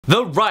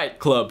The Riot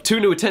Club, two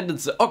new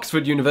attendants at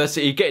Oxford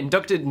University, get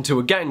inducted into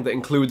a gang that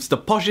includes the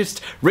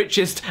poshest,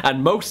 richest,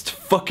 and most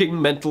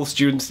fucking mental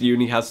students the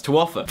uni has to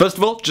offer. First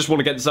of all, just want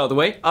to get this out of the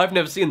way, I've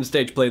never seen the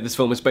stage play this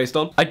film is based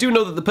on. I do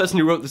know that the person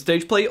who wrote the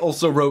stage play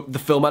also wrote the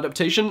film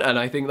adaptation, and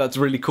I think that's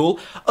really cool.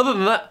 Other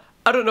than that,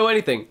 I don't know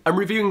anything. I'm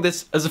reviewing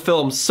this as a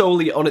film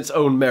solely on its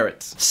own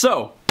merits.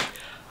 So,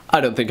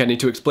 I don't think I need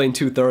to explain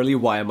too thoroughly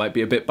why I might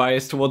be a bit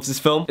biased towards this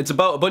film. It's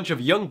about a bunch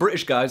of young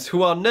British guys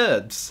who are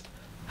nerds.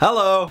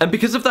 Hello! And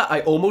because of that, I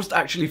almost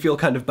actually feel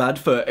kind of bad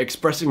for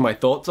expressing my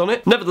thoughts on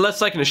it.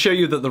 Nevertheless, I can assure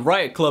you that The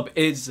Riot Club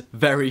is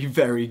very,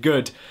 very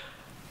good.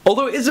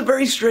 Although it is a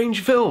very strange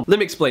film. Let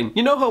me explain.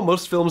 You know how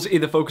most films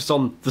either focus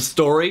on the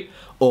story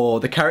or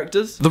the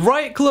characters? The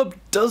Riot Club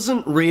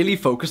doesn't really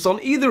focus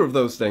on either of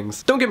those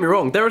things. Don't get me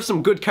wrong, there are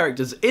some good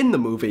characters in the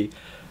movie.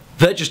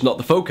 They're just not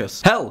the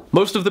focus. Hell,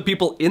 most of the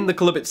people in the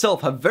club itself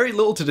have very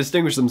little to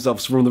distinguish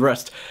themselves from the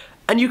rest.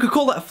 And you could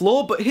call that a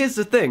flaw, but here's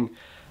the thing.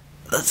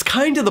 That's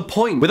kind of the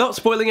point. Without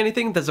spoiling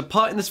anything, there's a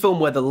part in this film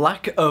where the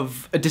lack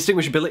of a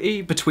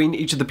distinguishability between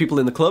each of the people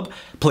in the club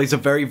plays a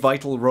very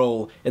vital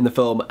role in the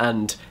film,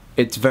 and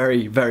it's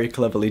very, very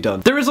cleverly done.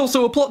 There is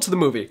also a plot to the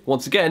movie.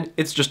 Once again,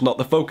 it's just not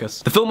the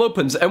focus. The film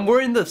opens, and we're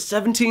in the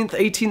 17th,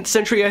 18th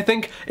century, I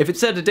think. If it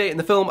said a date in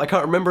the film, I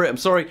can't remember it, I'm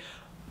sorry.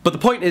 But the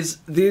point is,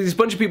 these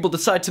bunch of people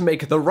decide to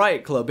make the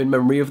Riot Club in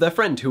memory of their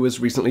friend who has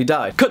recently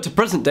died. Cut to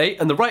present day,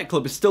 and the Riot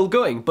Club is still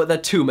going, but they're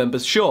 2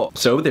 members short.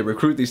 So they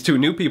recruit these 2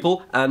 new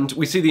people, and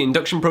we see the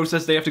induction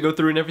process they have to go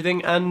through and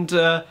everything, and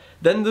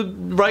then the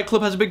Riot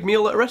Club has a big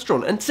meal at a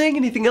restaurant. And saying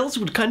anything else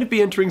would kind of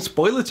be entering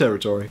spoiler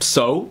territory.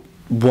 So,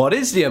 what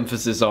is the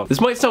emphasis on? This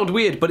might sound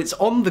weird, but it's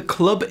on the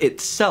club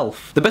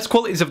itself. The best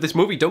qualities of this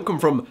movie don't come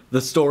from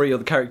the story or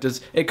the characters,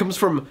 it comes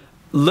from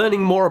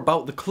learning more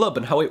about the club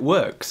and how it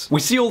works. We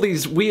see all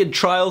these weird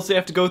trials they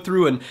have to go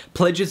through and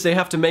pledges they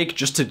have to make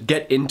just to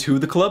get into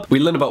the club. We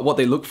learn about what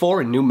they look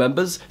for in new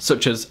members,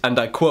 such as, and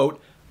I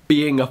quote,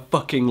 being a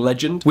fucking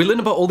legend. We learn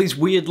about all these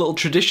weird little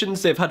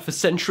traditions they've had for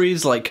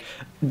centuries, like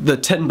the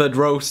 10-bird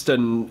roast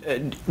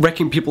and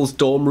wrecking people's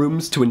dorm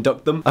rooms to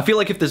induct them. I feel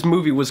like if this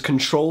movie was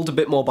controlled a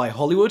bit more by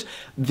Hollywood,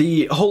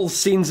 the whole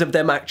scenes of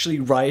them actually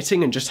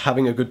rioting and just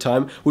having a good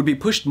time would be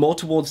pushed more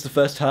towards the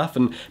first half,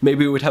 and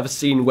maybe we would have a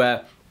scene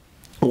where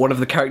one of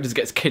the characters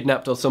gets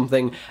kidnapped or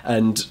something,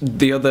 and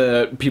the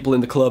other people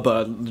in the club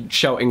are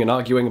shouting and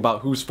arguing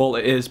about whose fault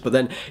it is, but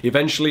then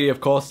eventually,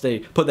 of course, they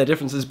put their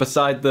differences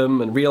beside them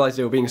and realize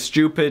they were being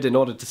stupid in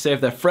order to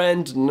save their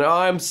friend, and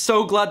I'm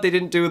so glad they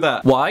didn't do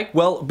that. Why?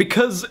 Well,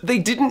 because they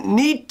didn't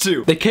need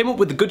to. They came up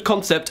with a good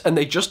concept, and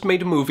they just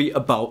made a movie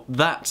about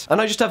that.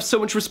 And I just have so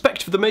much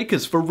respect for the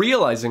makers for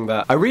realizing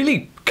that. I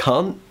really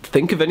can't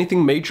think of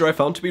anything major I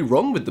found to be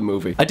wrong with the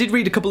movie. I did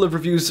read a couple of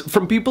reviews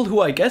from people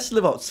who I guess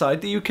live outside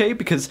the UK,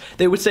 because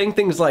they were saying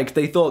things like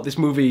they thought this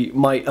movie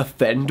might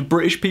offend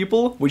British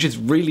people, which is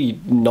really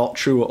not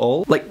true at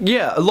all. Like,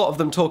 yeah, a lot of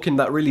them talk in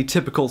that really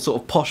typical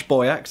sort of posh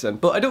boy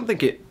accent, but I don't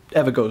think it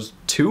ever goes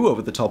too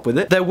over the top with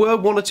it. There were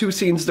 1 or 2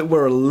 scenes that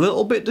were a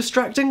little bit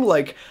distracting,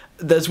 like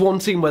there's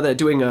one scene where they're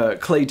doing a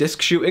clay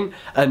disc shooting,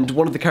 and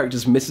one of the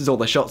characters misses all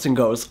their shots and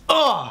goes,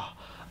 "Ah!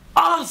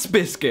 Arse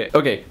biscuit!"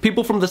 Okay,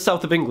 people from the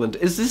south of England,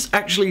 is this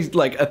actually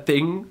like a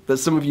thing that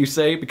some of you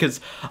say? Because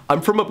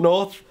I'm from up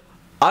north,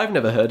 I've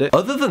never heard it.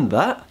 Other than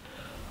that,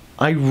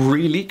 I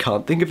really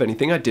can't think of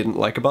anything I didn't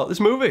like about this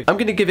movie. I'm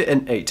gonna give it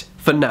an 8,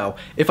 for now.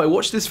 If I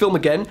watch this film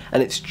again,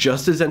 and it's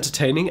just as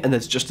entertaining, and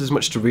there's just as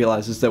much to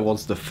realize as there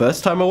was the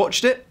first time I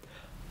watched it,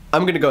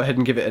 I'm gonna go ahead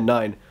and give it a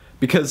 9.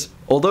 Because,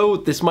 although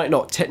this might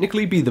not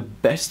technically be the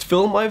best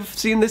film I've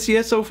seen this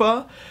year so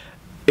far,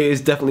 it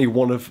is definitely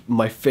one of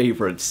my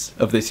favourites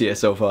of this year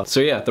so far. So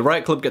yeah, The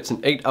Riot Club gets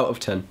an 8 out of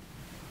 10.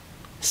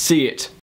 See it.